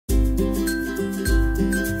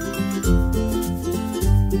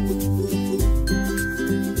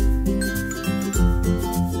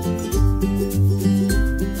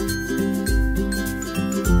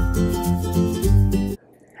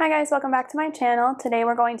guys, welcome back to my channel. Today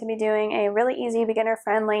we're going to be doing a really easy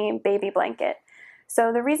beginner-friendly baby blanket.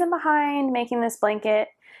 So the reason behind making this blanket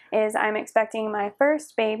is I'm expecting my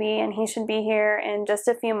first baby and he should be here in just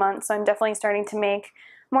a few months, so I'm definitely starting to make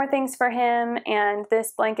more things for him, and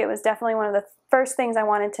this blanket was definitely one of the first things I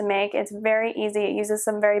wanted to make. It's very easy, it uses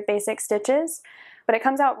some very basic stitches, but it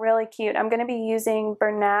comes out really cute. I'm going to be using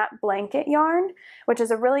Bernat blanket yarn, which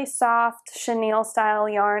is a really soft chenille style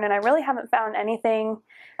yarn, and I really haven't found anything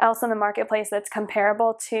else in the marketplace that's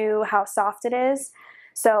comparable to how soft it is.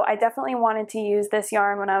 So I definitely wanted to use this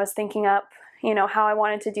yarn when I was thinking up, how I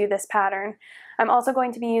wanted to do this pattern. I'm also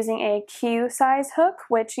going to be using a Q size hook,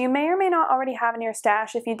 which you may or may not already have in your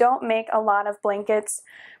stash. If you don't make a lot of blankets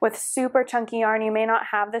with super chunky yarn, you may not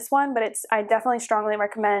have this one, but I definitely strongly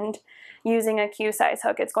recommend using a Q size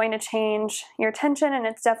hook. It's going to change your tension, and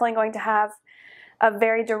it's definitely going to have a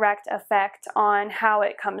very direct effect on how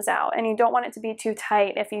it comes out. And you don't want it to be too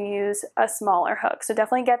tight if you use a smaller hook. So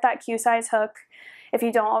definitely get that Q size hook if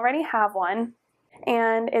you don't already have one.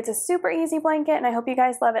 And it's a super easy blanket, and I hope you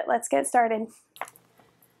guys love it. Let's get started.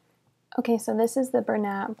 Okay, so this is the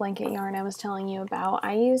Bernat blanket yarn I was telling you about.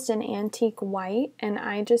 I used an antique white, and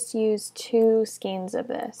I just used 2 skeins of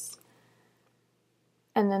this.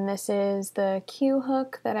 And then this is the Q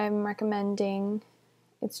hook that I'm recommending.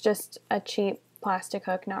 It's just a cheap plastic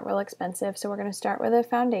hook, not real expensive. So we're going to start with a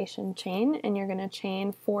foundation chain, and you're going to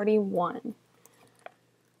chain 41.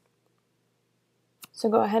 So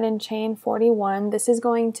go ahead and chain 41. This is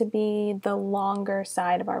going to be the longer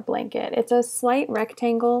side of our blanket. It's a slight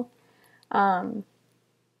rectangle, and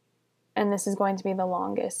this is going to be the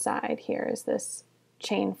longest side. Here is this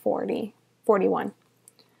chain 41.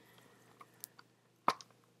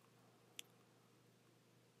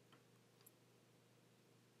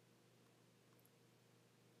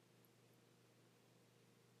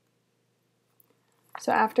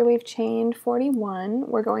 So after we've chained 41,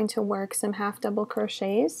 we're going to work some half double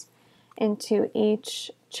crochets into each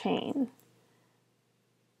chain.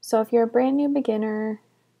 So if you're a brand new beginner,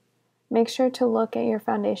 make sure to look at your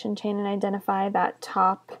foundation chain and identify that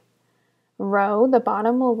top row. The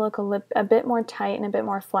bottom will look a bit more tight and a bit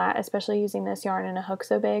more flat, especially using this yarn and a hook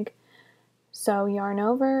so big. So yarn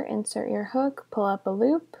over, insert your hook, pull up a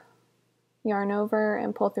loop, yarn over,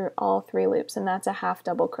 and pull through all 3 loops, and that's a half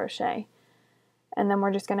double crochet. And then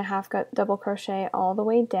we're just going to half double crochet all the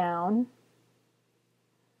way down.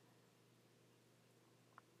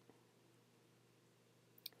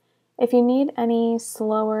 If you need any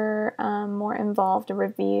slower, more involved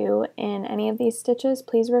review in any of these stitches,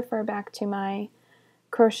 please refer back to my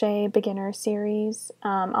crochet beginner series.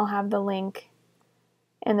 I'll have the link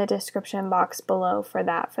in the description box below for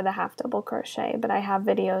that, for the half double crochet, but I have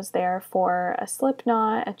videos there for a slip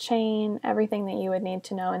knot, a chain, everything that you would need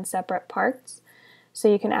to know in separate parts, so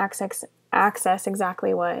you can access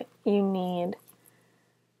exactly what you need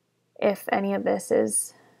if any of this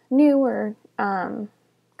is new or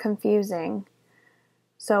confusing.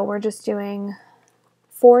 So we're just doing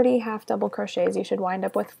 40 half double crochets. You should wind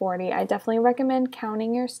up with 40. I definitely recommend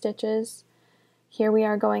counting your stitches. Here we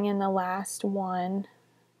are going in the last one,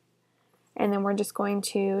 and then we're just going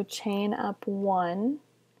to chain up 1.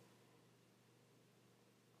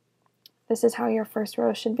 This is how your first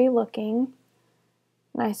row should be looking.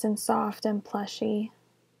 Nice and soft and plushy.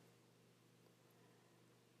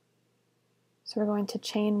 So we're going to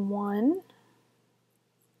chain 1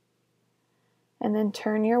 and then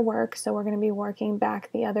turn your work. So we're going to be working back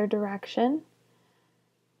the other direction,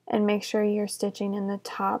 and make sure you're stitching in the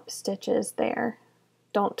top stitches there.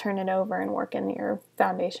 Don't turn it over and work in your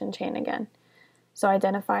foundation chain again. So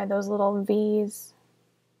identify those little V's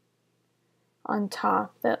on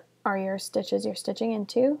top that are your stitches you're stitching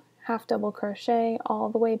into. Half double crochet all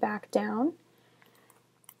the way back down,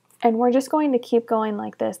 and we're just going to keep going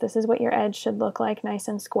like this. This is what your edge should look like, nice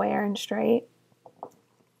and square and straight.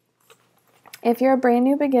 If you're a brand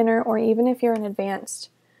new beginner, or even if you're an advanced,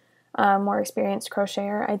 more experienced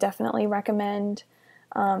crocheter, I definitely recommend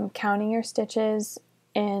counting your stitches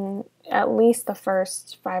in at least the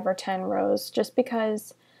first 5 or 10 rows, just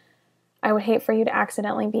because I would hate for you to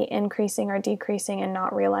accidentally be increasing or decreasing and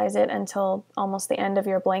not realize it until almost the end of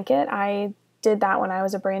your blanket. I did that when I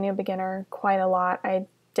was a brand new beginner quite a lot. I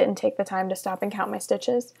didn't take the time to stop and count my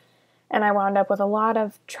stitches, and I wound up with a lot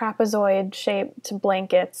of trapezoid shaped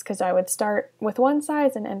blankets because I would start with one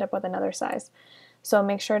size and end up with another size. So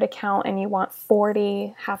make sure to count, and you want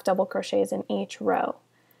 40 half double crochets in each row.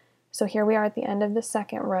 So here we are at the end of the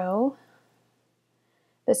second row.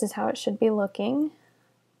 This is how it should be looking.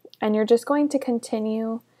 And you're just going to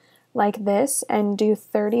continue like this and do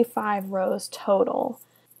 35 rows total.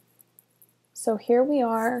 So here we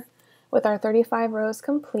are with our 35 rows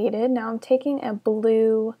completed, now I'm taking a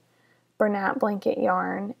blue Bernat blanket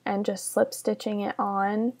yarn and just slip stitching it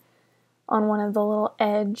on one of the little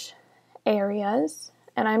edge areas,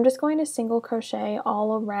 and I'm just going to single crochet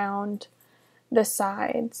all around the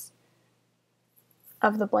sides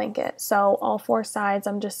of the blanket. So all 4 sides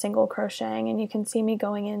I'm just single crocheting, and you can see me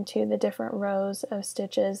going into the different rows of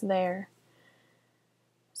stitches there.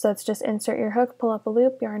 So it's just insert your hook, pull up a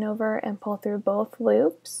loop, yarn over, and pull through both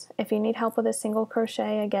loops. If you need help with a single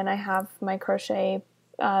crochet, again, I have my crochet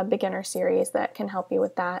beginner series that can help you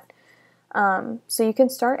with that. So you can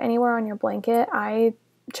start anywhere on your blanket. I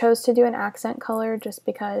chose to do an accent color just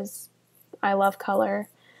because I love color,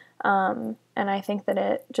 and I think that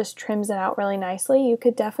it just trims it out really nicely. You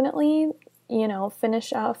could definitely, you know,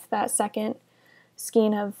 finish off that second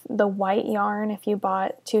skein of the white yarn if you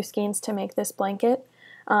bought 2 skeins to make this blanket.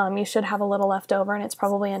 You should have a little left over, and it's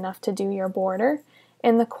probably enough to do your border.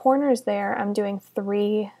 In the corners there, I'm doing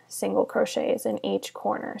 3 single crochets in each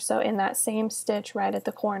corner. So in that same stitch right at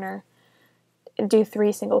the corner, do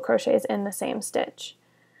 3 single crochets in the same stitch.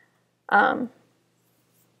 But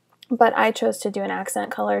I chose to do an accent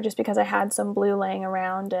color just because I had some blue laying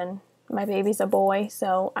around, and my baby's a boy,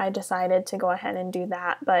 so I decided to go ahead and do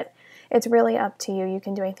that. But it's really up to you. You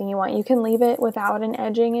can do anything you want. You can leave it without an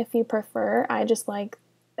edging if you prefer. I just like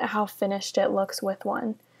how finished it looks with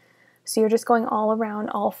one. So you're just going all around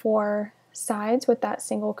all 4 sides with that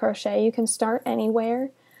single crochet. You can start anywhere.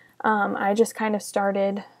 I just kind of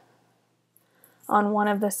started on one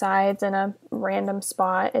of the sides in a random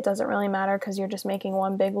spot. It doesn't really matter because you're just making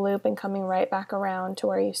one big loop and coming right back around to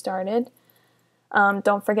where you started.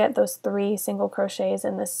 Don't forget those 3 single crochets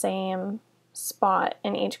in the same spot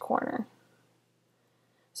in each corner.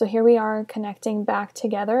 So here we are connecting back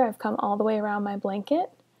together. I've come all the way around my blanket.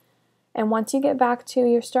 And once you get back to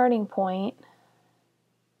your starting point,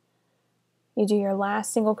 you do your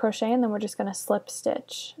last single crochet, and then we're just going to slip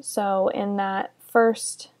stitch. So in that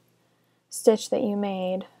first stitch that you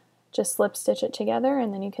made, just slip stitch it together,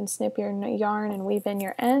 and then you can snip your yarn and weave in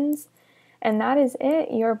your ends. And that is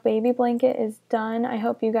it. Your baby blanket is done. I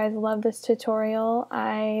hope you guys love this tutorial.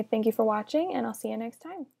 I thank you for watching, and I'll see you next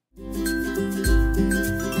time.